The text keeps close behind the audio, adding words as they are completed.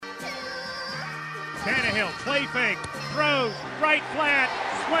Tannehill, play fake, throws, right flat,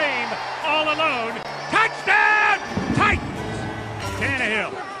 Swaim, all alone, touchdown, Titans! Tannehill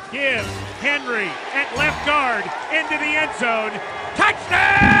gives Henry at left guard into the end zone,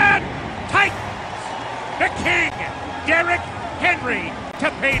 touchdown, Titans! The king, Derrick Henry to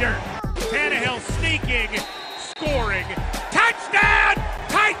Pater. Tannehill sneaking, scoring, touchdown,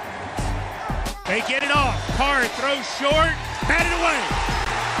 Titans! They get it off, Carr throws short, batted away.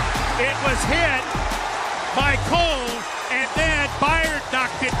 It was hit by Cole, and then Byard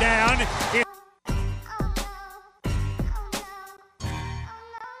knocked it down.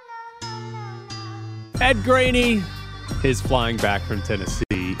 Ed Graney is flying back from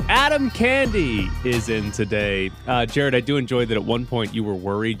Tennessee. Adam Candy is in today. Jared, I do enjoy that at one point you were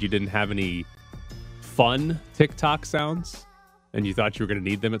worried you didn't have any fun TikTok sounds, and you thought you were going to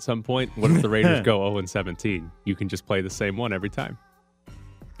need them at some point. What if the Raiders go 0-17? You can just play the same one every time.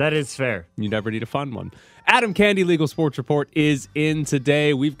 That is fair. You never need a fun one. Adam Candy, Legal Sports Report, is in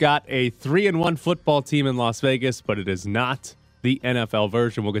today. We've got a 3-1 football team in Las Vegas, but it is not the NFL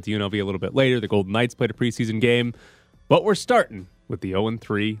version. We'll get to UNLV a little bit later. The Golden Knights played a preseason game, but we're starting with the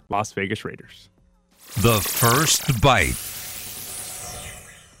 0-3 Las Vegas Raiders. The First Bite.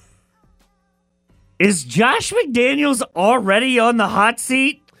 Is Josh McDaniels already on the hot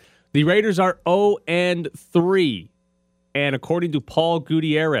seat? The Raiders are 0-3. And according to Paul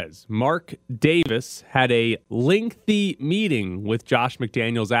Gutierrez, Mark Davis had a lengthy meeting with Josh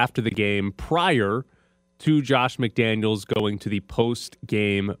McDaniels after the game prior to Josh McDaniels going to the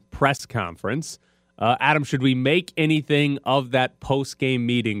post-game press conference. Adam, should we make anything of that post-game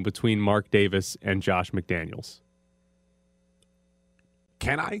meeting between Mark Davis and Josh McDaniels?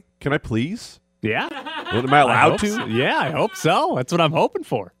 Can I please? Yeah. Am I allowed to? Yeah, I hope so. That's what I'm hoping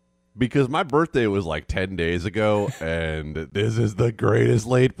for. Because my birthday was like 10 days ago, and this is the greatest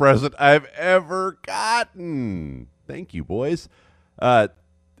late present I've ever gotten. Thank you, boys.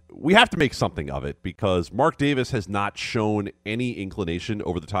 We have to make something of it because Mark Davis has not shown any inclination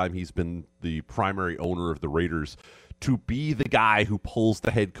over the time he's been the primary owner of the Raiders to be the guy who pulls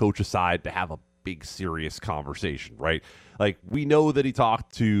the head coach aside to have a big, serious conversation, right? Like, we know that he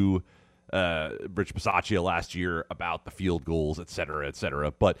talked to Rich Bisaccia last year about the field goals, et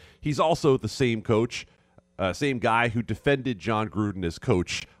cetera, but he's also the same coach, same guy who defended John Gruden as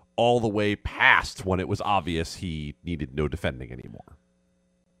coach all the way past when it was obvious he needed no defending anymore.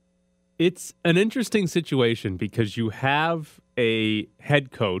 It's an interesting situation because you have a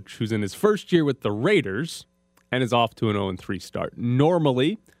head coach who's in his first year with the Raiders and is off to an 0-3 start.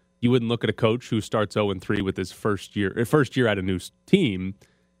 Normally, you wouldn't look at a coach who starts 0-3 with his first year at a new team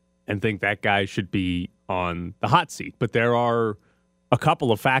and think that guy should be on the hot seat. But there are a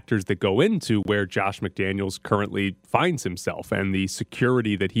couple of factors that go into where Josh McDaniels currently finds himself and the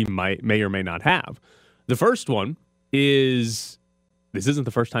security that he may or may not have. The first one is this isn't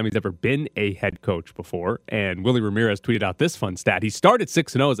the first time he's ever been a head coach before, and Willie Ramirez tweeted out this fun stat. He started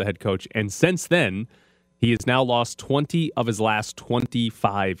 6-0 as a head coach, and since then, he has now lost 20 of his last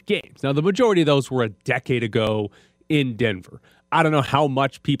 25 games. Now, the majority of those were a decade ago in Denver. I don't know how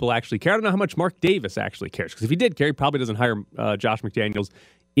much people actually care. I don't know how much Mark Davis actually cares, because if he did care, he probably doesn't hire Josh McDaniels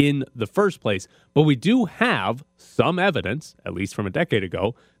in the first place. But we do have some evidence, at least from a decade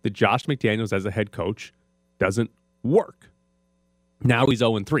ago, that Josh McDaniels as a head coach doesn't work. Now he's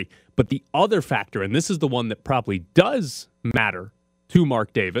 0-3. But the other factor, and this is the one that probably does matter to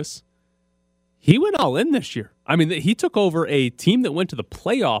Mark Davis, he went all in this year. I mean, he took over a team that went to the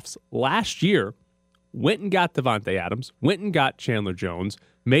playoffs last year, went and got Devontae Adams, went and got Chandler Jones,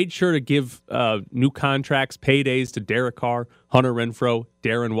 made sure to give new contracts, paydays to Derek Carr, Hunter Renfrow,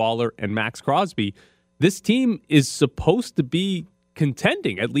 Darren Waller, and Max Crosby. This team is supposed to be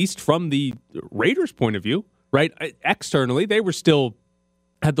contending, at least from the Raiders' point of view, right? Externally, they were still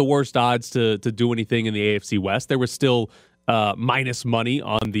had the worst odds to do anything in the AFC West. They were still minus money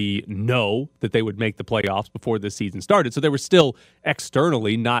on the no that they would make the playoffs before this season started. So there were still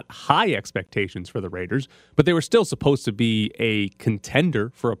externally not high expectations for the Raiders, but they were still supposed to be a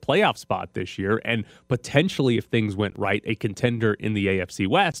contender for a playoff spot this year and potentially, if things went right, a contender in the AFC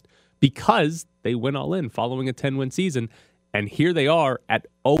West because they went all in following a 10-win season. And here they are at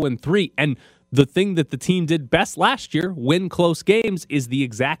 0-3. And the thing that the team did best last year, win close games, is the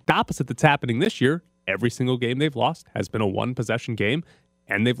exact opposite that's happening this year. Every single game they've lost has been a one-possession game,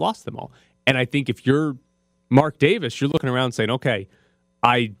 and they've lost them all. And I think if you're Mark Davis, you're looking around saying, okay,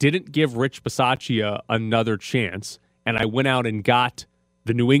 I didn't give Rich Bisaccia another chance, and I went out and got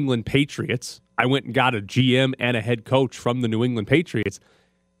the New England Patriots. I went and got a GM and a head coach from the New England Patriots,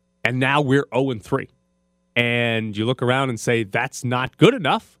 and now we're 0-3. And you look around and say, that's not good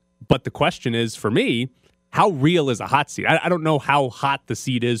enough, But the question is, for me, how real is a hot seat? I don't know how hot the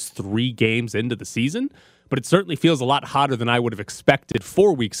seat is 3 games into the season, but it certainly feels a lot hotter than I would have expected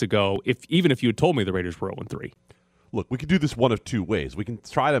 4 weeks ago, even if you had told me the Raiders were 0-3. Look, we can do this one of two ways. We can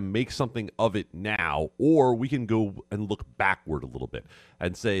try to make something of it now, or we can go and look backward a little bit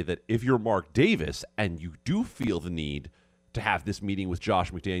and say that if you're Mark Davis and you do feel the need to have this meeting with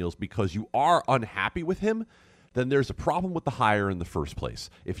Josh McDaniels because you are unhappy with him, then there's a problem with the hire in the first place.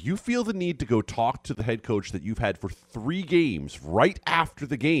 If you feel the need to go talk to the head coach that you've had for 3 games right after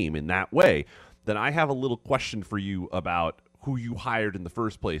the game in that way, then I have a little question for you about who you hired in the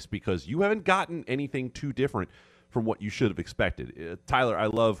first place, because you haven't gotten anything too different from what you should have expected. Tyler, I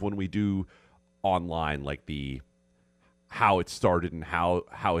love when we do online like the how it started and how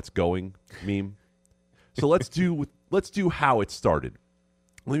it's going meme. So let's do how it started.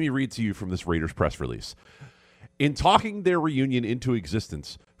 Let me read to you from this Raiders press release. In talking their reunion into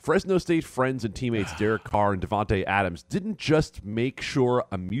existence, Fresno State friends and teammates Derek Carr and Davante Adams didn't just make sure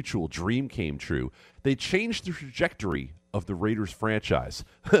a mutual dream came true. They changed the trajectory of the Raiders franchise.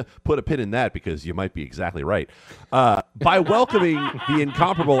 Put a pin in that because you might be exactly right. By welcoming the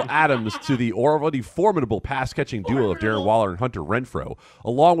incomparable Adams to the already formidable pass-catching duo of Darren Waller and Hunter Renfrow,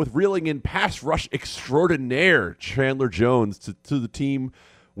 along with reeling in pass rush extraordinaire Chandler Jones to the team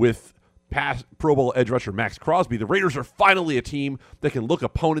with Pro Bowl edge rusher Max Crosby, the Raiders are finally a team that can look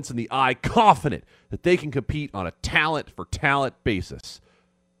opponents in the eye, confident that they can compete on a talent-for-talent basis.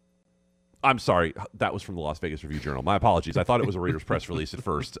 I'm sorry, that was from the Las Vegas Review-Journal. My apologies. I thought it was a Raiders press release at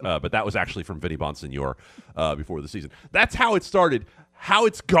first, but that was actually from Vinny Bonsignore before the season. That's how it started. How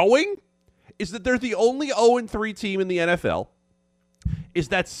it's going is that they're the only 0-3 team in the NFL, is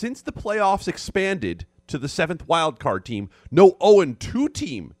that since the playoffs expanded to the 7th wildcard team, no 0-2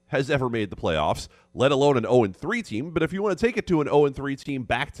 team has ever made the playoffs, let alone an 0-3 team. But if you want to take it to an 0-3 team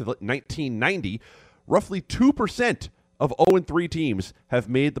back to 1990, roughly 2% of 0-3 teams have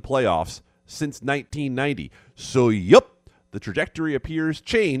made the playoffs since 1990. So, the trajectory appears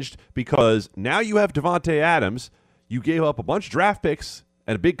changed because now you have Davante Adams. You gave up a bunch of draft picks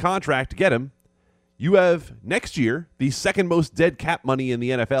and a big contract to get him. You have next year the second most dead cap money in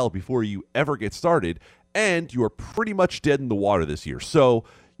the NFL before you ever get started, and you are pretty much dead in the water this year. So,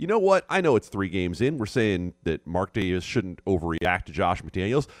 you know what? I know it's 3 games in. We're saying that Mark Davis shouldn't overreact to Josh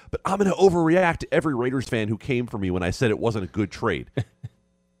McDaniels, but I'm going to overreact to every Raiders fan who came for me when I said it wasn't a good trade.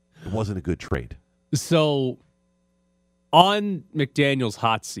 It wasn't a good trade. So, on McDaniels'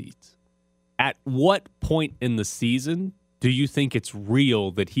 hot seat, at what point in the season do you think it's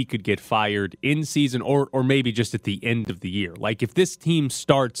real that he could get fired in season or maybe just at the end of the year? Like, if this team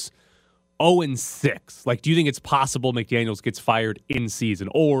starts 0-6, like, do you think it's possible McDaniels gets fired in season?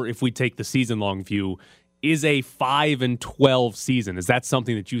 Or if we take the season-long view, is a 5-12 season, is that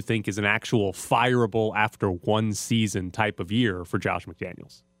something that you think is an actual fireable after one season type of year for Josh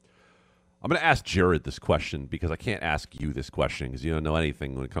McDaniels? I'm going to ask Jared this question because I can't ask you this question because you don't know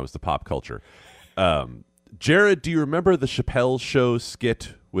anything when it comes to pop culture. Jared, do you remember the Chappelle Show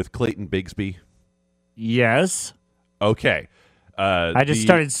skit with Clayton Bigsby? Yes. Okay. I just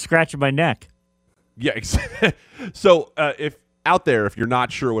started scratching my neck. Yeah. So if you're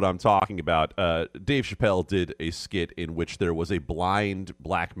not sure what I'm talking about, Dave Chappelle did a skit in which there was a blind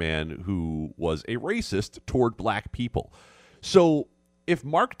black man who was a racist toward black people. So if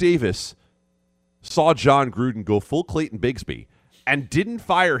Mark Davis saw John Gruden go full Clayton Bigsby and didn't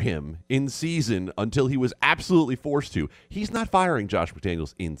fire him in season until he was absolutely forced to, he's not firing Josh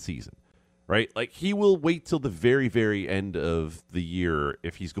McDaniels in season, right? Like, he will wait till the very, very end of the year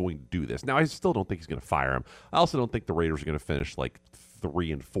if he's going to do this. Now, I still don't think he's going to fire him. I also don't think the Raiders are going to finish like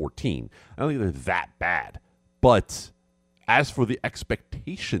 3-14. I don't think they're that bad. But as for the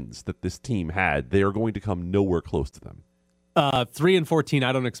expectations that this team had, they are going to come nowhere close to them. 3-14,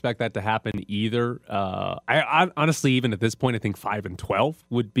 I don't expect that to happen either. I honestly, even at this point, I think 5-12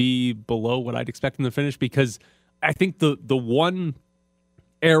 would be below what I'd expect them to finish, because I think the one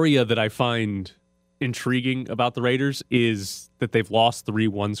area that I find intriguing about the Raiders is that they've lost 3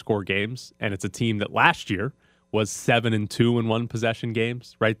 one-score games, and it's a team that last year was 7-2 in one-possession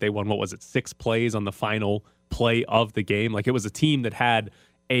games, right? They won, 6 plays on the final play of the game. Like, it was a team that had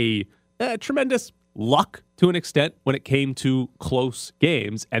a tremendous luck to an extent when it came to close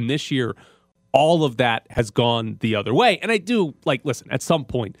games. And this year, all of that has gone the other way. And I do, listen, at some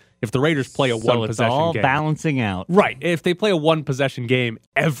point, if the Raiders play a one-possession game. So it's all balancing out. Right. If they play a one-possession game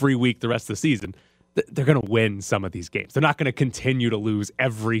every week the rest of the season, they're going to win some of these games. They're not going to continue to lose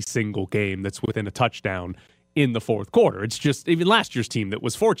every single game that's within a touchdown in the fourth quarter. It's just, even last year's team that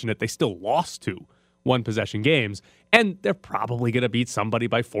was fortunate, they still lost to one-possession games. And they're probably going to beat somebody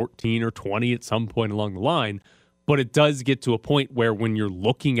by 14 or 20 at some point along the line. But it does get to a point where when you're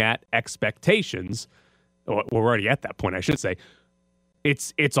looking at expectations, or we're already at that point, I should say,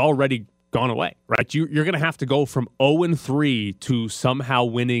 it's already gone away, right? You're going to have to go from 0-3 to somehow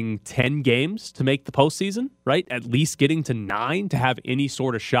winning 10 games to make the postseason, right? At least getting to 9 to have any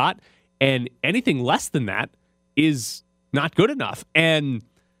sort of shot. And anything less than that is not good enough. And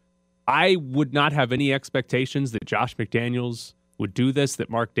I would not have any expectations that Josh McDaniels would do this, that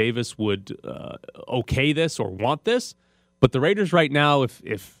Mark Davis would okay this or want this. But the Raiders right now,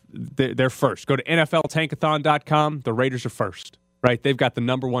 if they're first, go to NFLtankathon.com. The Raiders are first, right? They've got the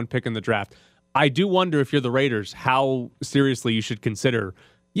number 1 pick in the draft. I do wonder if you're the Raiders, how seriously you should consider,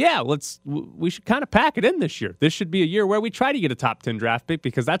 we should kind of pack it in this year. This should be a year where we try to get a top 10 draft pick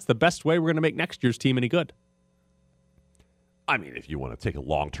because that's the best way we're going to make next year's team any good. I mean, if you want to take a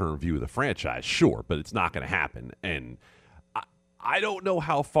long-term view of the franchise, sure, but it's not going to happen. And I don't know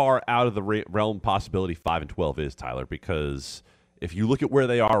how far out of the realm possibility 5-12 is, Tyler, because if you look at where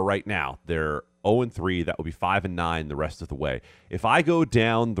they are right now, they're 0-3. That will be 5-9 the rest of the way. If I go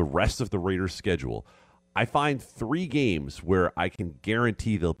down the rest of the Raiders' schedule, I find 3 games where I can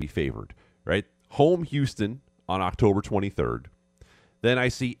guarantee they'll be favored, right? Home Houston on October 23rd. Then I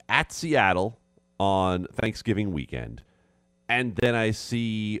see at Seattle on Thanksgiving weekend. And then I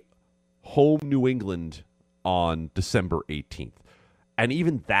see home New England on December 18th. And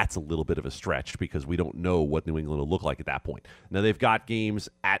even that's a little bit of a stretch because we don't know what New England will look like at that point. Now, they've got games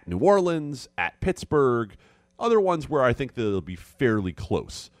at New Orleans, at Pittsburgh, other ones where I think they'll be fairly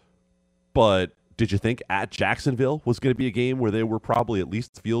close. But did you think at Jacksonville was going to be a game where they were probably at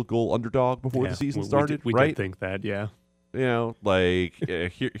least field goal underdog before the season started? We did think that, yeah. You know, like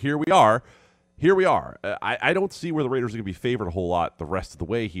here we are. Here we are. I don't see where the Raiders are going to be favored a whole lot the rest of the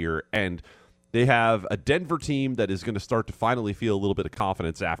way here. And they have a Denver team that is going to start to finally feel a little bit of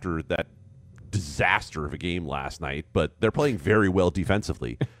confidence after that disaster of a game last night. But they're playing very well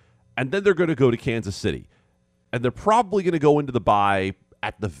defensively. And then they're going to go to Kansas City. And they're probably going to go into the bye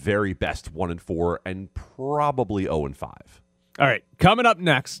at the very best 1-4 and probably 0-5. All right, coming up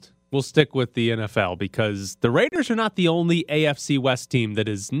next, we'll stick with the NFL because the Raiders are not the only AFC West team that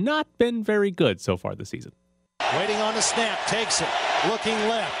has not been very good so far this season. Waiting on the snap, takes it, looking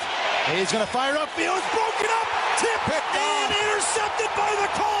left. He's going to fire upfield, it's broken up, tipped, and intercepted by the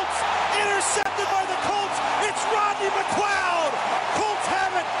Colts. Intercepted by the Colts. It's Rodney McLeod. Colts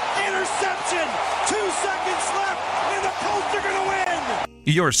have it. Interception. 2 seconds left, and the Colts are going to win.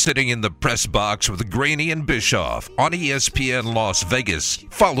 You're sitting in the press box with Graney and Bischoff on ESPN Las Vegas.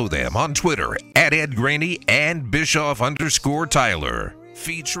 Follow them on Twitter at Ed Graney and Bischoff_Tyler.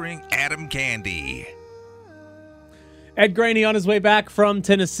 Featuring Adam Candy. Ed Graney on his way back from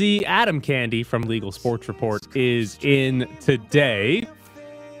Tennessee. Adam Candy from Legal Sports Report is in today.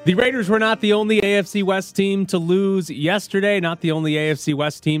 The Raiders were not the only AFC West team to lose yesterday, not the only AFC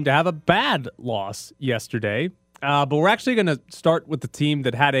West team to have a bad loss yesterday. But we're actually going to start with the team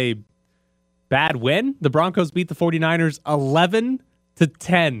that had a bad win. The Broncos beat the 49ers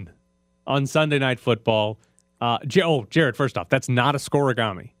 11-10 on Sunday Night Football. Jared, first off, that's not a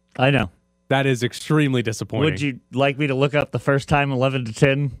scoregami. I know. That is extremely disappointing. Would you like me to look up the first time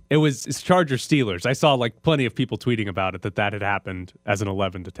 11-10? It's Chargers Steelers. I saw plenty of people tweeting about it that had happened as an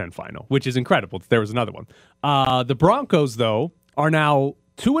 11-10 final, which is incredible that there was another one. The Broncos, though, are now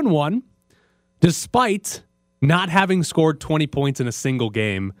 2-1, despite not having scored 20 points in a single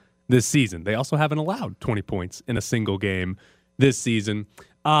game this season. They also haven't allowed 20 points in a single game this season.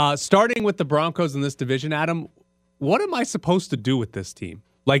 Starting with the Broncos in this division, Adam, what am I supposed to do with this team?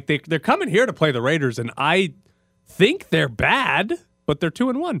 They're coming here to play the Raiders, and I think they're bad, but they're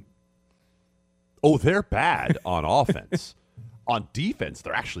 2-1. Oh, they're bad on offense. On defense,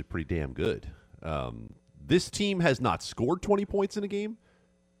 they're actually pretty damn good. This team has not scored 20 points in a game,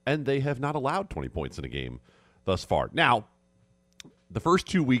 and they have not allowed 20 points in a game thus far. Now, the first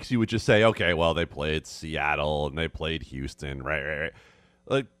 2 weeks you would just say, okay, well, they played Seattle and they played Houston, right.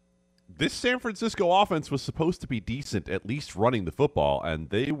 This San Francisco offense was supposed to be decent, at least running the football, and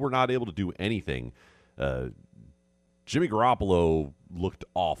they were not able to do anything. Jimmy Garoppolo looked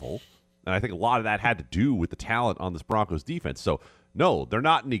awful, and I think a lot of that had to do with the talent on this Broncos defense. So, no, they're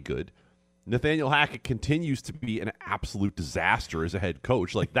not any good. Nathaniel Hackett continues to be an absolute disaster as a head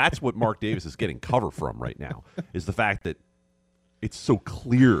coach. That's what Mark Davis is getting cover from right now, is the fact that it's so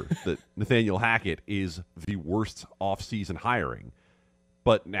clear that Nathaniel Hackett is the worst offseason hiring.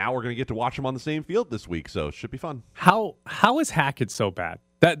 But now we're going to get to watch him on the same field this week, so it should be fun. How is Hackett so bad?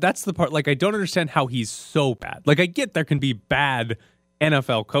 That's the part. I don't understand how he's so bad. I get there can be bad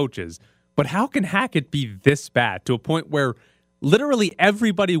NFL coaches, But how can Hackett be this bad to a point where literally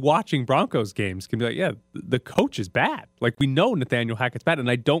everybody watching Broncos games can be like, yeah, the coach is bad. Like, we know Nathaniel Hackett's bad, and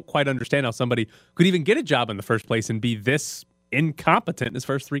I don't quite understand how somebody could even get a job in the first place and be this incompetent in his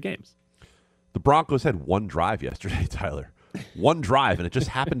first 3 games. The Broncos had one drive yesterday, Tyler. One drive, and it just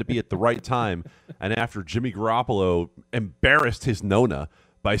happened to be at the right time. And after Jimmy Garoppolo embarrassed his Nona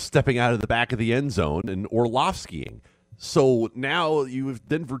by stepping out of the back of the end zone and Orlovskying. So now you have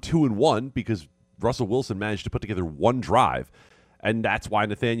Denver 2-1 because Russell Wilson managed to put together one drive. And that's why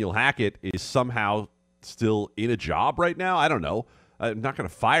Nathaniel Hackett is somehow still in a job right now. I don't know. I'm not going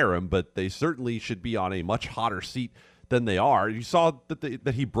to fire him, but they certainly should be on a much hotter seat than they are. You saw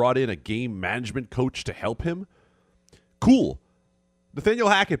that he brought in a game management coach to help him. Cool. Nathaniel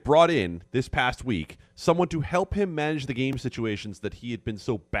Hackett brought in this past week someone to help him manage the game situations that he had been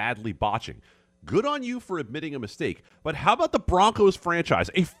so badly botching. Good on you for admitting a mistake. But how about the Broncos franchise,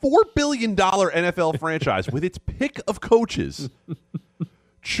 a $4 billion NFL franchise with its pick of coaches,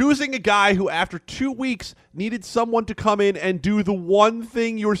 choosing a guy who after 2 weeks needed someone to come in and do the one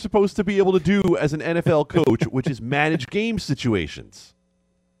thing you're supposed to be able to do as an NFL coach, which is manage game situations.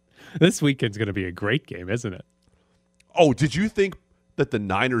 This weekend's going to be a great game, isn't it? Oh, did you think that the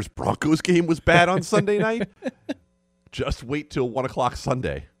Niners-Broncos game was bad on Sunday night? Just wait till 1 o'clock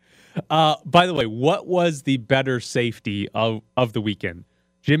Sunday. By the way, what was the better safety of the weekend?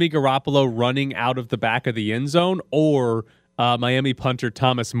 Jimmy Garoppolo running out of the back of the end zone, or Miami punter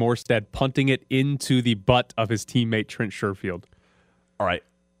Thomas Morstead punting it into the butt of his teammate Trent Sherfield? All right.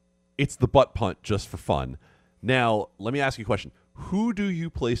 It's the butt punt just for fun. Now, let me ask you a question. Who do you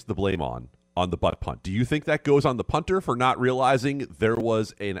place the blame on the butt punt? Do you think that goes on the punter for not realizing there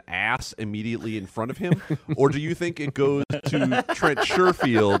was an ass immediately in front of him? Or do you think it goes to Trent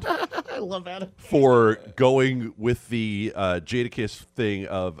Sherfield for going with the Jadakiss thing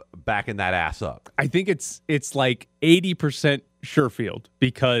of backing that ass up? I think it's like 80% Sherfield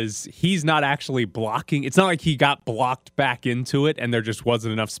because he's not actually blocking. It's not like he got blocked back into it and there just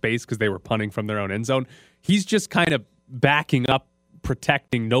wasn't enough space because they were punting from their own end zone. He's just kind of backing up,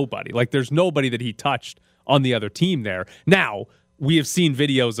 protecting nobody. Like, there's nobody that he touched on the other team there. Now, we have seen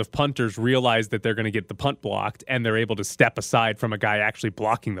videos of punters realize that they're going to get the punt blocked and they're able to step aside from a guy actually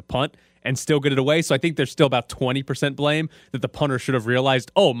blocking the punt and still get it away. So I think there's still about 20% blame that the punter should have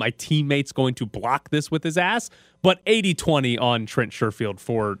realized, oh, my teammate's going to block this with his ass. But 80-20 on Trent Sherfield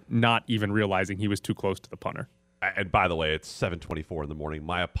for not even realizing he was too close to the punter. And by the way, it's 7:24 in the morning.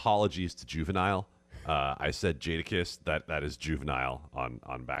 My apologies to Juvenile. I said Jadakiss. That is Juvenile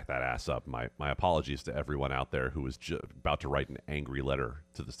on back that ass up. My apologies to everyone out there who was about to write an angry letter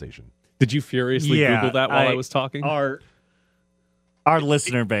to the station. Did you furiously Google that while I was talking? Our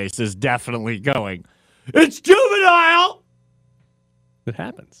listener base is definitely going, it's Juvenile! It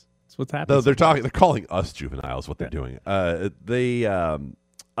happens. That's what's happening. No, they're calling us Juvenile is what they're doing. No,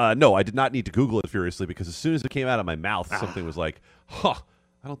 I did not need to Google it furiously because as soon as it came out of my mouth, something was like,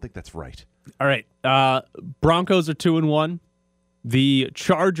 I don't think that's right. All right. Broncos are 2-1. The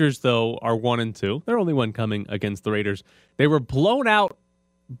Chargers, though, are 1-2. They're only one coming against the Raiders. They were blown out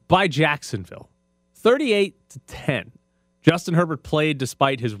by Jacksonville, 38-10. Justin Herbert played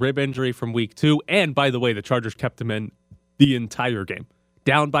despite his rib injury from week 2. And, by the way, the Chargers kept him in the entire game.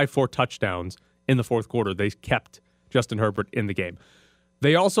 Down by 4 touchdowns in the fourth quarter. They kept Justin Herbert in the game.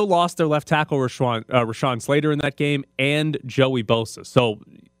 They also lost their left tackle, Rashawn Slater, in that game, and Joey Bosa. So,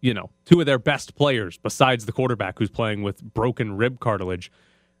 2 of their best players, besides the quarterback who's playing with broken rib cartilage.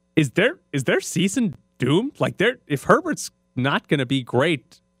 Is their season doomed? Like, if Herbert's not going to be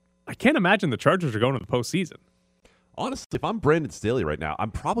great, I can't imagine the Chargers are going to the postseason. Honestly, if I'm Brandon Staley right now, I'm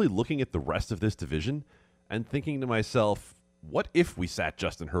probably looking at the rest of this division and thinking to myself, what if we sat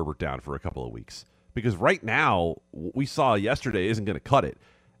Justin Herbert down for a couple of weeks? Because right now, what we saw yesterday isn't going to cut it.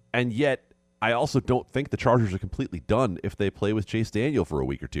 And yet, I also don't think the Chargers are completely done if they play with Chase Daniel for a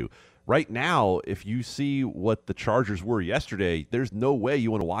week or two. Right now, if you see what the Chargers were yesterday, there's no way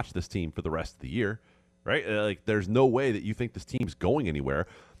you want to watch this team for the rest of the year, right? Like, there's no way that you think this team's going anywhere.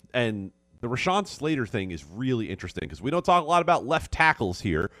 And the Rashawn Slater thing is really interesting because we don't talk a lot about left tackles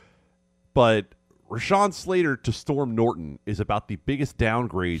here, but Rashawn Slater to Storm Norton is about the biggest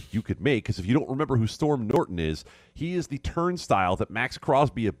downgrade you could make because if you don't remember who Storm Norton is, he is the turnstile that Max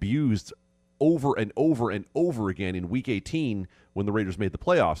Crosby abused over and over and over again in Week 18 when the Raiders made the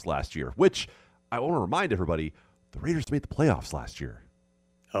playoffs last year, which I want to remind everybody, the Raiders made the playoffs last year.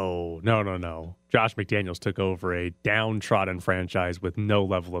 Oh, no. Josh McDaniels took over a downtrodden franchise with no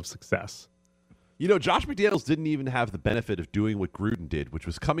level of success. You know, Josh McDaniels didn't even have the benefit of doing what Gruden did, which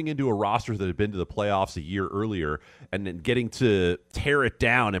was coming into a roster that had been to the playoffs a year earlier and then getting to tear it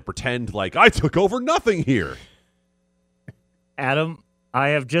down and pretend like I took over nothing here. Adam, I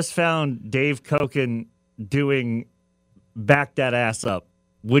have just found Dave Koken doing Back That Ass Up.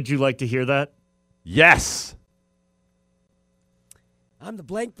 Would you like to hear that? Yes. I'm the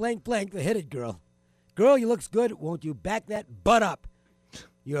blank, blank, blank, the hit it girl. Girl, you looks good. Won't you back that butt up?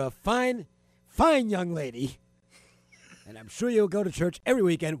 You're a fine young lady. And I'm sure you'll go to church every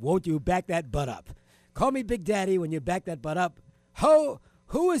weekend. Won't you back that butt up? Call me Big Daddy when you back that butt up.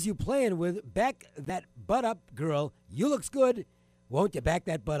 Who is you playing with? Back that butt up, girl. You looks good. Won't you back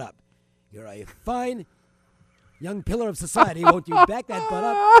that butt up? You're a fine young pillar of society. Won't you back that butt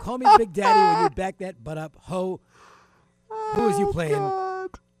up? Call me Big Daddy when you back that butt up. Who is you playing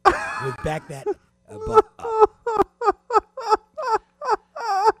with back that butt up?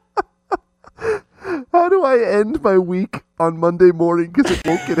 How do I end my week on Monday morning because it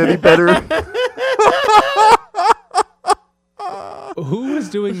won't get any better? Who was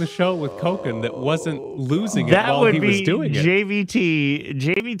doing the show with Koken that wasn't losing it That while would he was be doing it? JVT.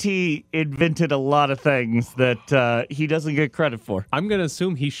 JVT invented a lot of things that he doesn't get credit for. I'm going to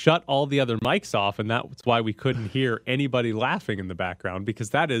assume he shut all the other mics off, and that's why we couldn't hear anybody laughing in the background, because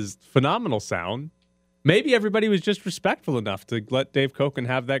that is phenomenal sound. Maybe everybody was just respectful enough to let Dave Koken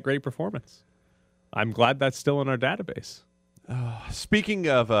have that great performance. I'm glad that's still in our database. Speaking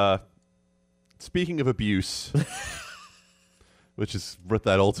of abuse, which is what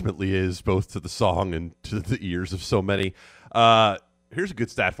that ultimately is, both to the song and to the ears of so many. Here's a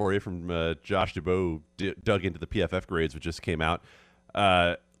good stat for you from Josh Dubois, who dug into the PFF grades, which just came out.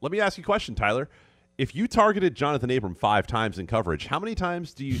 Let me ask you a question, Tyler. If you targeted Jonathan Abram 5 times in coverage, how many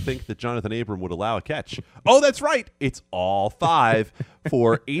times do you think that Jonathan Abram would allow a catch? Oh, that's right. It's all 5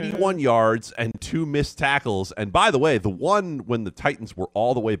 for 81 yards and 2 missed tackles. And by the way, the one when the Titans were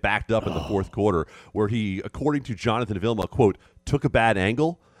all the way backed up in the fourth quarter, where he, according to Jonathan Vilma, quote, took a bad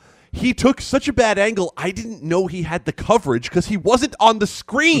angle. He took such a bad angle, I didn't know he had the coverage because he wasn't on the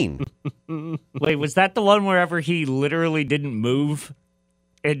screen. Wait, was that the one wherever he literally didn't move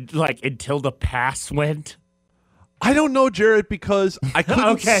until the pass went? I don't know, Jared, because I couldn't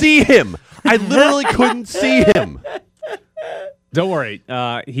Okay. see him. I literally couldn't see him. Don't worry.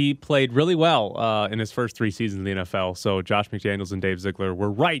 He played really well in his first 3 seasons in the NFL. So Josh McDaniels and Dave Ziegler were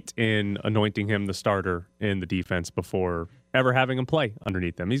right in anointing him the starter in the defense before ever having him play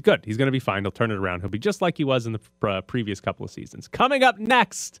underneath them. He's good. He's going to be fine. He'll turn it around. He'll be just like he was in the previous couple of seasons. Coming up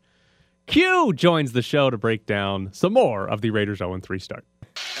next, Q joins the show to break down some more of the Raiders 0-3 start.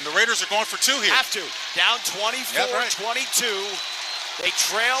 And the Raiders are going for 2 here. Have to. Down 24-22. They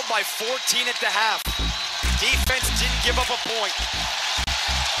trailed by 14 at the half. Defense didn't give up a point.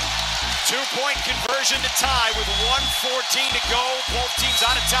 2-point conversion to tie with 1:14 to go. Both teams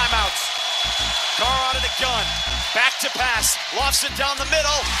out of timeouts. Carr out of the gun. Back to pass. Lofts it down the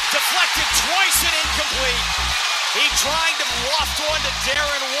middle. Deflected twice and incomplete. He tried to loft one to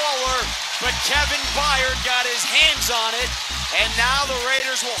Darren Waller, but Kevin Byard got his hands on it, and now the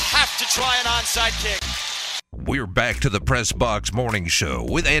Raiders will have to try an onside kick. We're back to the Press Box Morning Show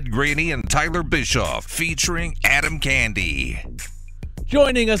with Ed Graney and Tyler Bischoff, featuring Adam Candy.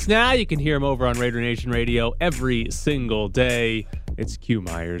 Joining us now, you can hear him over on Raider Nation Radio every single day. It's Q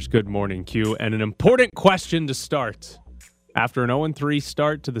Myers. Good morning, Q. And an important question to start. After an 0-3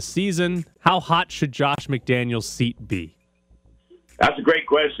 start to the season, how hot should Josh McDaniels' seat be? That's a great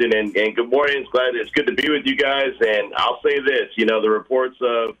question, and good morning. It's good to be with you guys. And I'll say this, the reports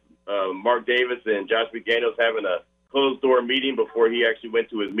of Mark Davis and Josh McDaniels having a closed-door meeting before he actually went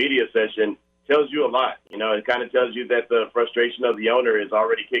to his media session tells you a lot. It kind of tells you that the frustration of the owner is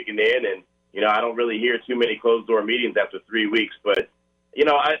already kicking in, and, I don't really hear too many closed-door meetings after 3 weeks. But,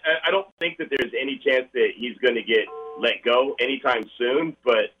 I don't think that there's any chance that he's going to get let go anytime soon,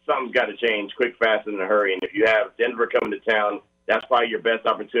 but something's got to change quick, fast, and in a hurry. And if you have Denver coming to town, that's probably your best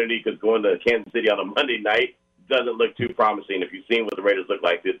opportunity, because going to Kansas City on a Monday night doesn't look too promising if you've seen what the Raiders look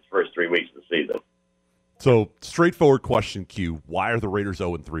like this first 3 weeks of the season. So, straightforward question, Q. Why are the Raiders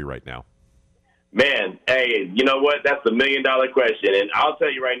 0-3 right now? Man, hey, you know what? That's the million-dollar question. And I'll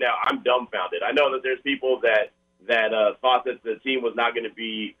tell you right now, I'm dumbfounded. I know that there's people that thought that the team was not going to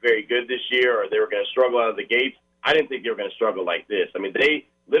be very good this year, or they were going to struggle out of the gates. I didn't think they were going to struggle like this. I mean, they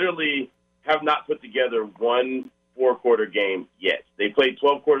literally have not put together one 4-quarter game yet. They played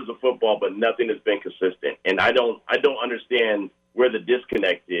 12 quarters of football, but nothing has been consistent. And I don't understand where the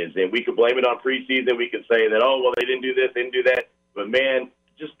disconnect is. And we could blame it on preseason. We could say that, oh, well, they didn't do this, they didn't do that. But, man,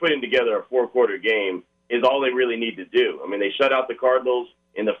 just putting together a 4-quarter game is all they really need to do. I mean, they shut out the Cardinals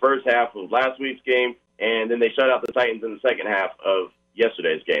in the first half of last week's game, and then they shut out the Titans in the second half of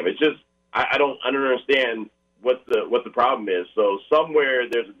yesterday's game. It's just I don't understand what the problem is. So somewhere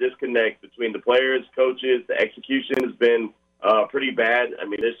there's a disconnect between the players, coaches. The execution has been pretty bad. I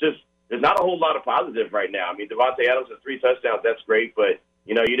mean, there's not a whole lot of positive right now. I mean, Davante Adams has 3 touchdowns. That's great, but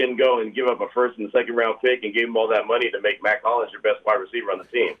you didn't go and give up a first and second round pick and give him all that money to make Mac Hollins your best wide receiver on the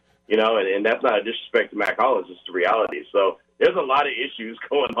team. And that's not a disrespect to Mac Hollins. It's the reality. So there's a lot of issues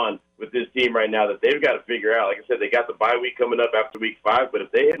going on with this team right now that they've got to figure out. Like I said, they got the bye week coming up after week 5, but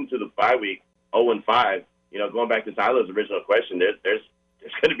if they head into the bye week 0-5, going back to Tyler's original question, there's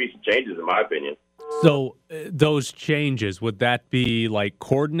going to be some changes, in my opinion. So those changes, would that be like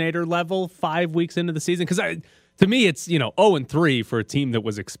coordinator level 5 weeks into the season? Because to me, it's 0-3 for a team that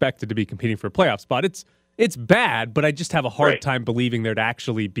was expected to be competing for a playoff spot. It's bad, but I just have a hard time believing there'd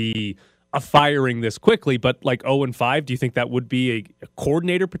actually be a firing this quickly. But like 0-5, do you think that would be a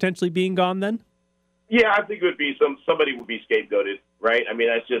coordinator potentially being gone then? Yeah, I think it would be somebody would be scapegoated, right? I mean,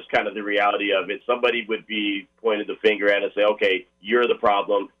 that's just kind of the reality of it. Somebody would be pointed the finger at and say, okay, you're the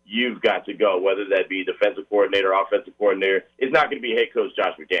problem. You've got to go, whether that be defensive coordinator, offensive coordinator. It's not going to be head coach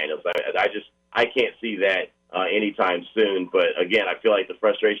Josh McDaniels. I can't see that anytime soon. But, again, I feel like the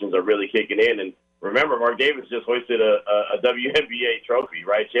frustrations are really kicking in. And remember, Mark Davis just hoisted a WNBA trophy,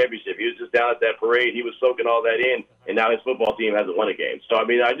 right, championship. He was just down at that parade. He was soaking all that in, and now his football team hasn't won a game. So, I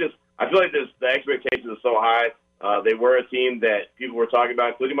mean, I feel like the expectations are so high. They were a team that people were talking about,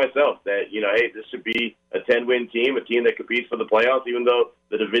 including myself, that, hey, this should be a 10-win team, a team that competes for the playoffs, even though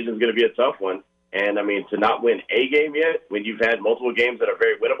the division is going to be a tough one. And, I mean, to not win a game yet when you've had multiple games that are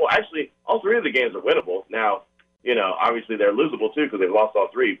very winnable. Actually, all 3 of the games are winnable. Now, obviously they're losable, too, because they've lost all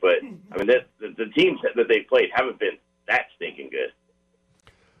 3. But, I mean, the teams that they've played haven't been that stinking good.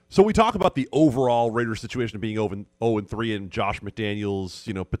 So we talk about the overall Raiders situation of being 0-3 and Josh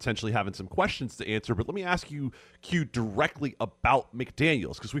McDaniels, potentially having some questions to answer. But let me ask you, Q, directly about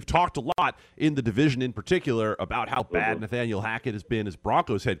McDaniels, because we've talked a lot in the division in particular about how bad Nathaniel Hackett has been as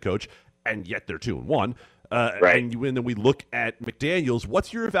Broncos head coach, and yet they're 2-1. Right. And then we look at McDaniels.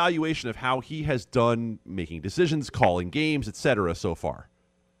 What's your evaluation of how he has done making decisions, calling games, et cetera, so far?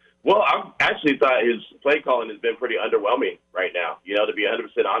 Well, I actually thought his play calling has been pretty underwhelming right now. To be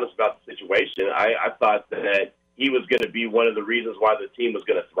 100% honest about the situation, I thought that he was going to be one of the reasons why the team was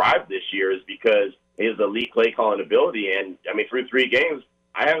going to thrive this year is because his elite play calling ability. And, I mean, through 3 games,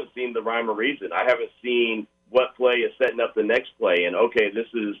 I haven't seen the rhyme or reason. I haven't seen what play is setting up the next play. And,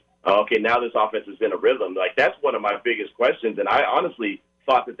 now this offense is in a rhythm. Like, that's one of my biggest questions. And I honestly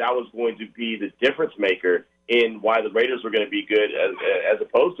thought that was going to be the difference maker in why the Raiders were going to be good as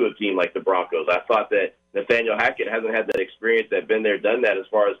opposed to a team like the Broncos. I thought that Nathaniel Hackett hasn't had that experience, that been there, done that as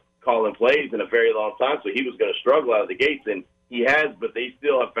far as calling plays in a very long time, so he was going to struggle out of the gates, and he has, but they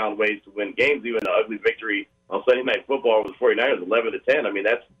still have found ways to win games, even an ugly victory on Sunday Night Football with the 49ers, 11-10. I mean,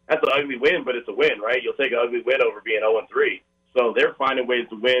 that's an ugly win, but it's a win, right? You'll take an ugly win over being 0-3. So they're finding ways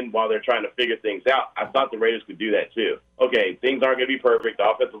to win while they're trying to figure things out. I thought the Raiders could do that too. Okay, things aren't going to be perfect. The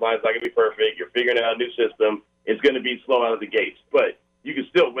offensive line's not going to be perfect. You're figuring out a new system. It's going to be slow out of the gates. But you can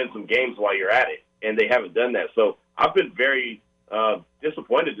still win some games while you're at it, and they haven't done that. So I've been very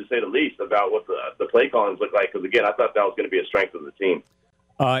disappointed, to say the least, about what the play callings look like because, again, I thought that was going to be a strength of the team.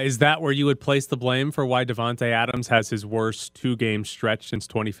 Is that where you would place the blame for why Davante Adams has his worst 2-game stretch since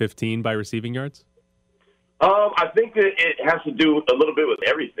 2015 by receiving yards? I think that it has to do a little bit with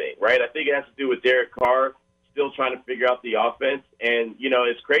everything, right? I think it has to do with Derek Carr still trying to figure out the offense. And,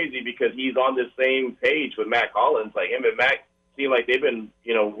 it's crazy because he's on the same page with Mac Hollins. Like, him and Mac seem like they've been,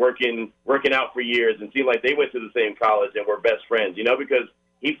 working out for years and seem like they went to the same college and were best friends, because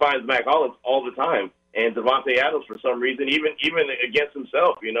he finds Mac Hollins all the time. And Davante Adams, for some reason, even against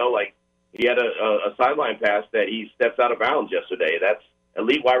himself, like he had a sideline pass that he steps out of bounds yesterday. That's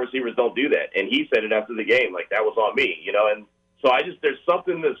elite wide receivers don't do that. And he said it after the game, like, that was on me, And so there's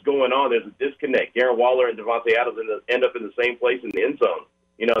something that's going on. There's a disconnect. Darren Waller and Davante Adams end up in the same place in the end zone.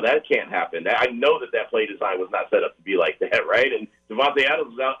 That can't happen. I know that play design was not set up to be like that, right? And Davante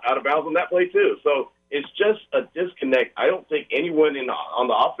Adams was out of bounds on that play too. So it's just a disconnect. I don't think anyone on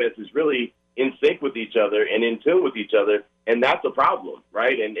the offense is really in sync with each other and in tune with each other, and that's a problem,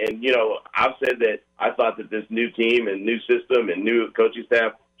 right? And I've said that I thought that this new team and new system and new coaching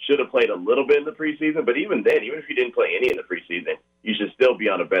staff should have played a little bit in the preseason, but even then, even if you didn't play any in the preseason, you should still be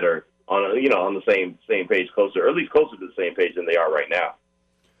on the same page, closer, or at least closer to the same page than they are right now.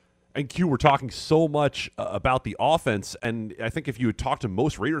 And Q, we're talking so much about the offense, and I think if you had talked to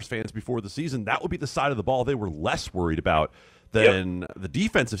most Raiders fans before the season, that would be the side of the ball they were less worried about than the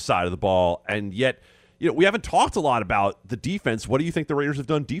defensive side of the ball, and yet we haven't talked a lot about the defense. What do you think the Raiders have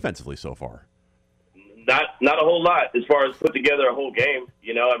done defensively so far? Not a whole lot as far as put together a whole game.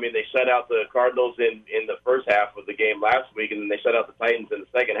 They shut out the Cardinals in the first half of the game last week, and then they shut out the Titans in the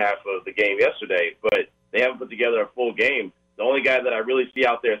second half of the game yesterday. But they haven't put together a full game. The only guy that I really see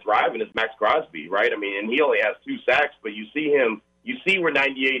out there thriving is Max Crosby, right? And he only has 2 sacks, but you see where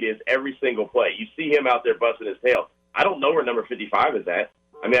 98 is every single play. You see him out there busting his tail. I don't know where number 55 is at.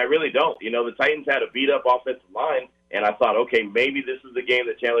 I really don't. The Titans had a beat-up offensive line, and I thought, okay, maybe this is the game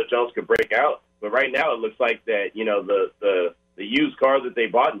that Chandler Jones could break out. But right now it looks like that, the used car that they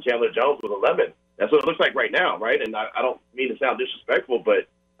bought in Chandler Jones was a lemon. That's what it looks like right now, right? And I don't mean to sound disrespectful, but,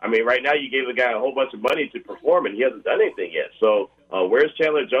 right now you gave the guy a whole bunch of money to perform, and he hasn't done anything yet. So where's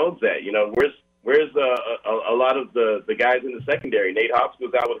Chandler Jones at? Where's a lot of the guys in the secondary? Nate Hobbs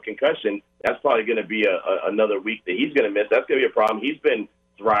goes out with a concussion. That's probably going to be another week that he's going to miss. That's going to be a problem. He's been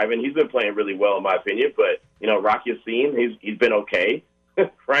thriving. He's been playing really well, in my opinion. But, Rocky Yassin, he's been okay,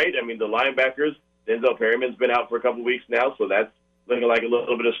 right? The linebackers, Denzel Perryman's been out for a couple of weeks now, so that's looking like a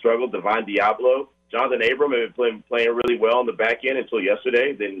little bit of struggle. Divine Diablo. Jonathan Abram had been playing really well on the back end until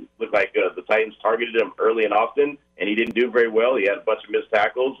yesterday. Then looked like the Titans targeted him early and often, and he didn't do very well. He had a bunch of missed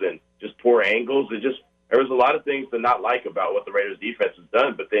tackles and just poor angles. There was a lot of things to not like about what the Raiders' defense has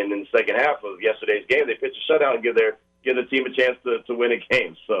done. But then in the second half of yesterday's game, they pitched a shutout and give the team a chance to win a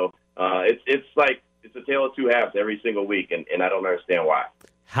game. So it's a tale of two halves every single week, and I don't understand why.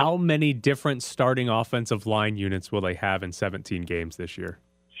 How many different starting offensive line units will they have in 17 games this year?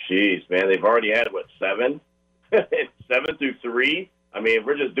 Jeez, man, they've already had, 7? 7 through 3? If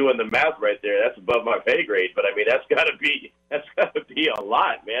we're just doing the math right there, that's above my pay grade. But, that's got to be a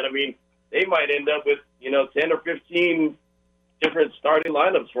lot, man. They might end up with, 10 or 15 different starting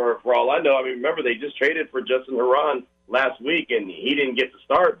lineups for all I know. Remember, they just traded for Justin Herron last week, and he didn't get to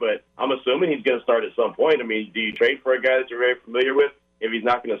start, but I'm assuming he's going to start at some point. Do you trade for a guy that you're very familiar with? If he's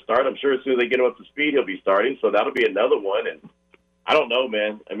not going to start, I'm sure as soon as they get him up to speed, he'll be starting. So that'll be another one. And I don't know,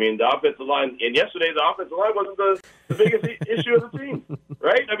 man. The offensive line, and yesterday the offensive line wasn't the biggest issue of the team,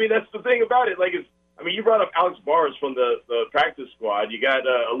 right? That's the thing about it. You brought up Alex Bars from the practice squad. You got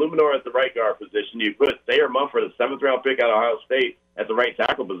Illuminor at the right guard position. You put Thayer Mumford, a 7th-round pick out of Ohio State, at the right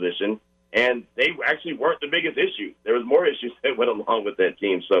tackle position. And they actually weren't the biggest issue. There was more issues that went along with that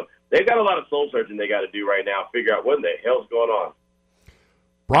team. So they've got a lot of soul-searching they got to do right now, figure out what in the hell's going on.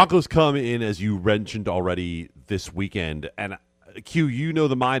 Broncos come in, as you mentioned already, this weekend. And, Q, you know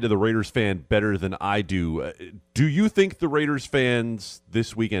the mind of the Raiders fan better than I do. Do you think the Raiders fans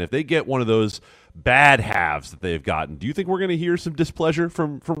this weekend, if they get one of those bad halves that they've gotten, do you think we're going to hear some displeasure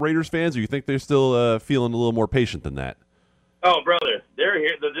from Raiders fans, or you think they're still feeling a little more patient than that? Oh, brother, they're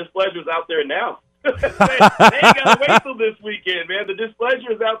here. The displeasure's out there now. they ain't got to wait till this weekend, man. The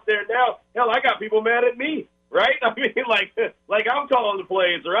displeasure is out there now. Hell, I got people mad at me, right? Like I'm calling the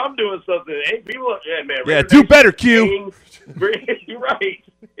plays or I'm doing something. Hey, people, man. Yeah, do better, Q. Right.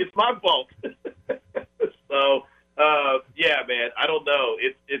 It's my fault. So, man, I don't know.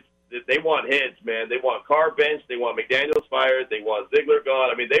 It's they want heads, man. They want Carr benched. They want McDaniels fired. They want Ziegler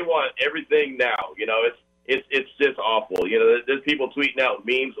gone. They want everything now. It's just awful. There's people tweeting out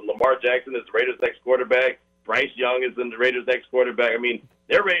memes of Lamar Jackson as the Raiders' next quarterback. Bryce Young is the Raiders' next quarterback.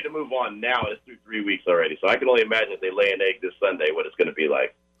 They're ready to move on now. It's through 3 weeks already. So I can only imagine if they lay an egg this Sunday what it's going to be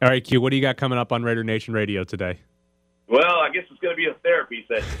like. All right, Q, what do you got coming up on Raider Nation Radio today? Well, I guess it's going to be a therapy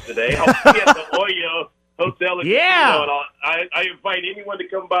session today. I'll be at the Oyo Hotel. And I invite anyone to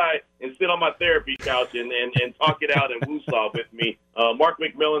come by and sit on my therapy couch and talk it out and woosah with me. Mark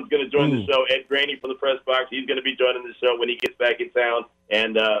McMillan's going to join the show. Ed Graney from the press box, he's going to be joining the show when he gets back in town.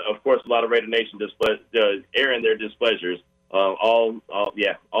 And, of course, a lot of Raider Nation airing their displeasures. All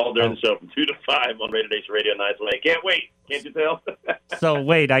during the show from 2 to 5 on Raider Nation Radio 920. Can't wait. Can't you tell? So,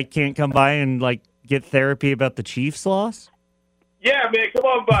 wait, I can't come by and, get therapy about the Chiefs loss? Yeah, man, come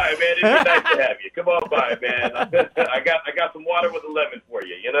on by, man. It'd be nice to have you. Come on by, man. I got some water with a lemon for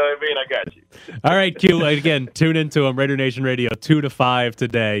you. You know what I mean? I got you. All right, Q. Again, tune into him, Raider Nation Radio, 2 to 5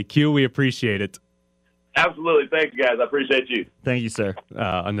 today. Q, we appreciate it. Absolutely. Thank you, guys. I appreciate you. Thank you, sir.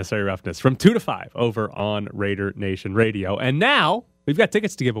 Unnecessary Roughness from 2 to 5 over on Raider Nation Radio. And now we've got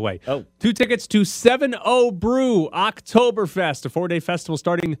tickets to give away. 2 tickets to 7-0 Brew Oktoberfest, a 4-day festival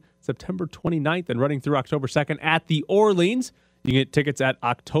starting September 29th and running through October 2nd at the Orleans. You can get tickets at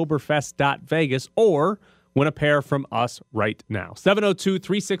Oktoberfest.Vegas or win a pair from us right now.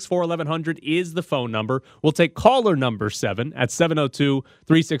 702-364-1100 is the phone number. We'll take caller number 7 at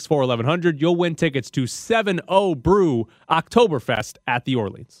 702-364-1100. You'll win tickets to 7-0 Brew Oktoberfest at the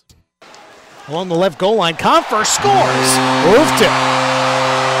Orleans. Along the left goal line, Confer scores. Moved it.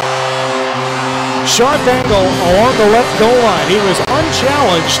 Sharp angle along the left goal line. He was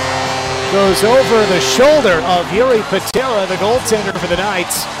unchallenged. Goes over the shoulder of Yuri Patera, the goaltender for the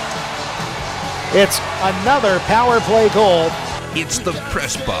Knights. It's another power play goal. It's the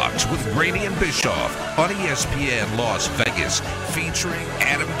Press Box with Graney and Bischoff on ESPN Las Vegas, featuring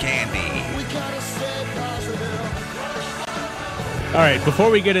Adam Candy. All right, before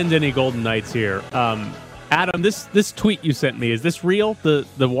we get into any Golden Knights here, Adam, this tweet you sent me, is this real? The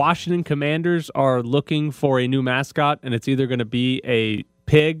Washington Commanders are looking for a new mascot, and it's either going to be a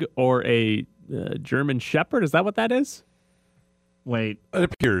pig or a German Shepherd? Is that what that is? Wait. It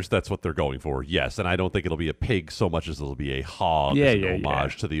appears that's what they're going for, yes. And I don't think it'll be a pig so much as it'll be a hog as an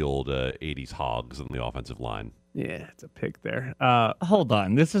homage to the old 80s hogs in the offensive line. Yeah, it's a pig there. Hold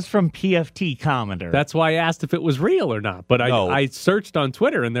on. This is from PFT Commenter. That's why I asked if it was real or not. But I searched on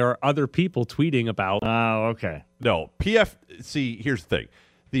Twitter, and there are other people tweeting about... Oh, okay. No, see, here's the thing.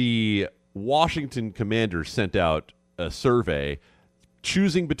 The Washington Commanders sent out a survey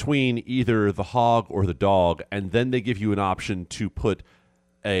choosing between either the hog or the dog, and then they give you an option to put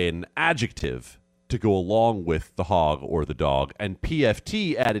an adjective to go along with the hog or the dog. And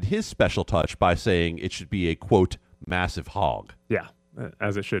PFT added his special touch by saying it should be a, quote, massive hog. Yeah,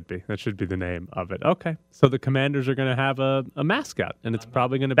 as it should be. That should be the name of it. Okay, so the Commanders are going to have a mascot, and it's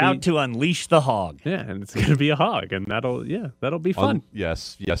probably going to be... About to unleash the hog. Yeah, and it's going to be a hog, and that'll be fun.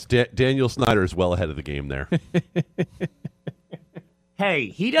 Yes. Daniel Snyder is well ahead of the game there. Hey,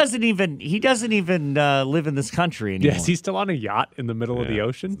 he doesn't even live in this country anymore. Yes, he's still on a yacht in the middle of the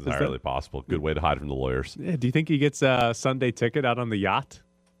ocean. It's entirely possible. Good way to hide from the lawyers. Yeah, do you think he gets a Sunday ticket out on the yacht?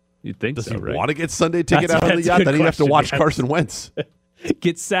 You'd think Does so, he right? want to get Sunday ticket out on the yacht? Then he'd have to watch Carson Wentz.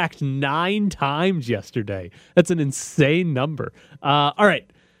 Get sacked 9 times yesterday. That's an insane number. All right.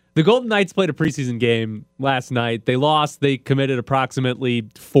 The Golden Knights played a preseason game last night. They lost. They committed approximately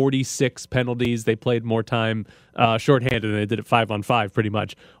 46 penalties. They played more time shorthanded, and they did it 5-on-5 pretty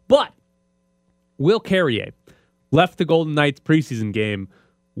much. But Will Carrier left the Golden Knights preseason game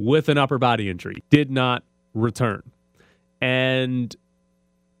with an upper body injury, did not return. And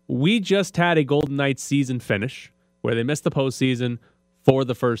we just had a Golden Knights season finish where they missed the postseason for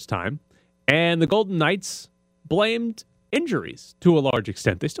the first time. And the Golden Knights blamed injuries to a large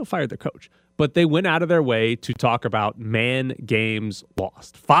extent. They still fired their coach, but they went out of their way to talk about man games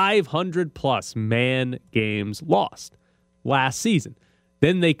lost. 500 plus man games lost last season.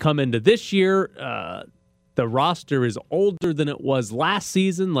 Then they come into this year. The roster is older than it was last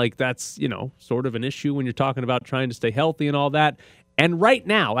season. Like that's, sort of an issue when you're talking about trying to stay healthy and all that. And right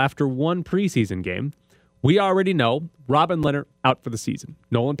now, after one preseason game, we already know Robin Lehner out for the season.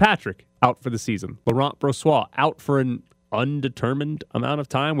 Nolan Patrick out for the season. Laurent Brossoit out for an undetermined amount of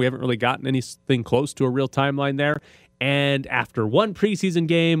time. We haven't really gotten anything close to a real timeline there. And after one preseason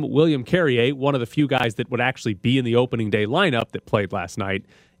game, William Carrier, one of the few guys that would actually be in the opening day lineup that played last night,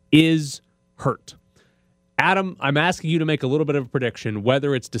 is hurt. Adam, I'm asking you to make a little bit of a prediction,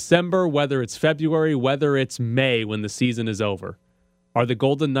 whether it's December, whether it's February, whether it's May when the season is over. Are the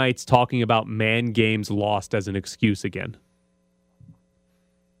Golden Knights talking about man games lost as an excuse again?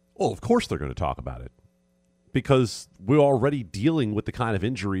 Well, of course they're going to talk about it, because we're already dealing with the kind of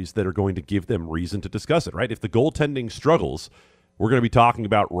injuries that are going to give them reason to discuss it, right? If the goaltending struggles, we're going to be talking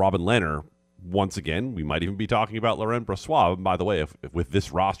about Robin Lehner once again. We might even be talking about Laurent Brossoit. And by the way, if with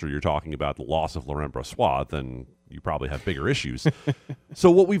this roster you're talking about the loss of Laurent Brossoit, then you probably have bigger issues.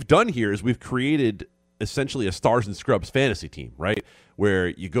 So what we've done here is we've created essentially a Stars and Scrubs fantasy team, right? Where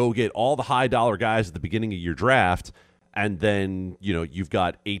you go get all the high dollar guys at the beginning of your draft, and then, you've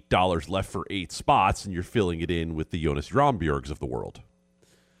got $8 left for 8 spots, and you're filling it in with the Jonas Rombergs of the world.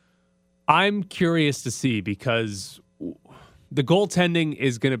 I'm curious to see, because the goaltending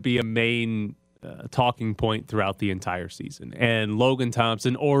is going to be a main talking point throughout the entire season. And Logan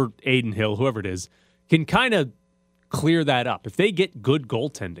Thompson or Aiden Hill, whoever it is, can kind of clear that up. If they get good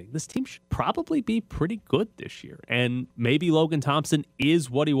goaltending, this team should probably be pretty good this year. And maybe Logan Thompson is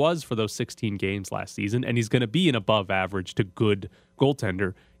what he was for those 16 games last season, and he's going to be an above average to good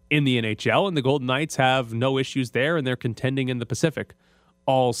goaltender in the NHL. And the Golden Knights have no issues there, and they're contending in the Pacific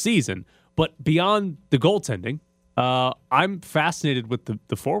all season. But beyond the goaltending, I'm fascinated with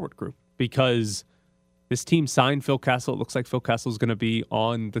the forward group, because this team signed Phil Kessel. It looks like Phil Kessel is going to be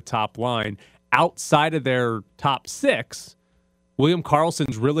on the top line. Outside of their top 6, William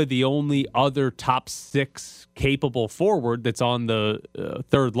Karlsson's really the only other top 6 capable forward that's on the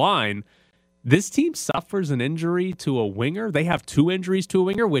third line. This team suffers an injury to a winger. They have 2 injuries to a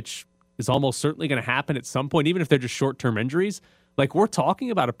winger, which is almost certainly going to happen at some point, even if they're just short-term injuries. Like, we're talking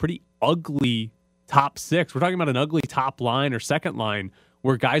about a pretty ugly top 6. We're talking about an ugly top line or second line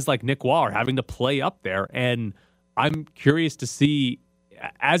where guys like Nick Wall are having to play up there. And I'm curious to see,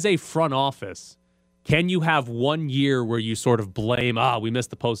 as a front office, can you have 1 year where you sort of blame, we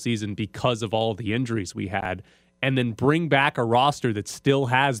missed the postseason because of all the injuries we had, and then bring back a roster that still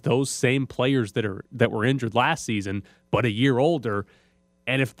has those same players that were injured last season, but a year older?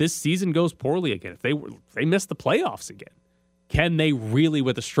 And if this season goes poorly again, if they miss the playoffs again, can they really,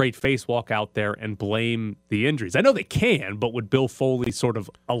 with a straight face, walk out there and blame the injuries? I know they can, but would Bill Foley sort of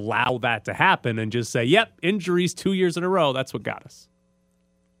allow that to happen and just say, yep, injuries 2 years in a row, that's what got us?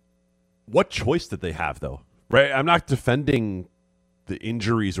 What choice did they have, though? Right? I'm not defending the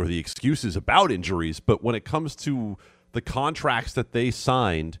injuries or the excuses about injuries, but when it comes to the contracts that they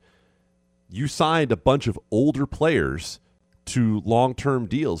signed, you signed a bunch of older players to long-term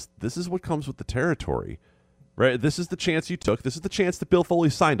deals. This is what comes with the territory, right? This is the chance you took. This is the chance that Bill Foley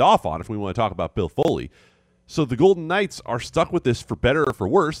signed off on, if we want to talk about Bill Foley. So the Golden Knights are stuck with this for better or for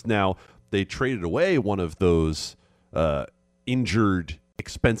worse. Now, they traded away one of those injured,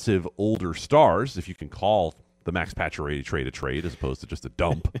 expensive, older stars, if you can call the Max Pacioretty trade a trade as opposed to just a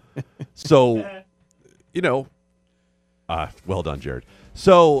dump. So, well done, Jared.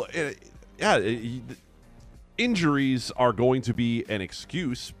 So, injuries are going to be an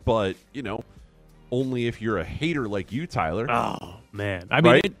excuse, but, only if you're a hater like you, Tyler. Oh, man. I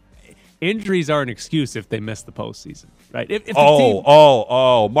mean, right? Injuries are an excuse if they miss the postseason, right? If the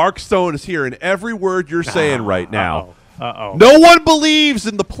team... Mark Stone is hearing every word you're saying right now. Uh-oh. No one believes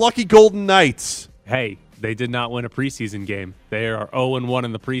in the plucky Golden Knights. Hey, they did not win a preseason game. They are 0-1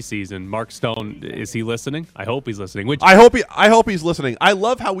 in the preseason. Mark Stone, is he listening? I hope he's listening. I hope he's listening. I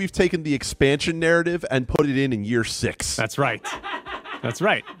love how we've taken the expansion narrative and put it in year 6. That's right. That's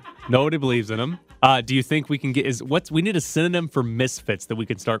right. Nobody believes in him. Do you think we can get we need a synonym for misfits that we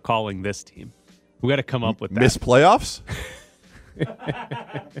can start calling this team? We got to come up with that. Miss playoffs?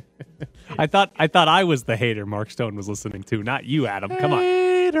 I thought I was the hater Mark Stone was listening to, not you, Adam. Come on.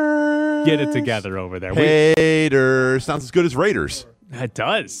 Haters. Get it together over there. Haters. Sounds as good as Raiders. It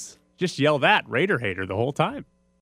does. Just yell that, Raider hater, the whole time.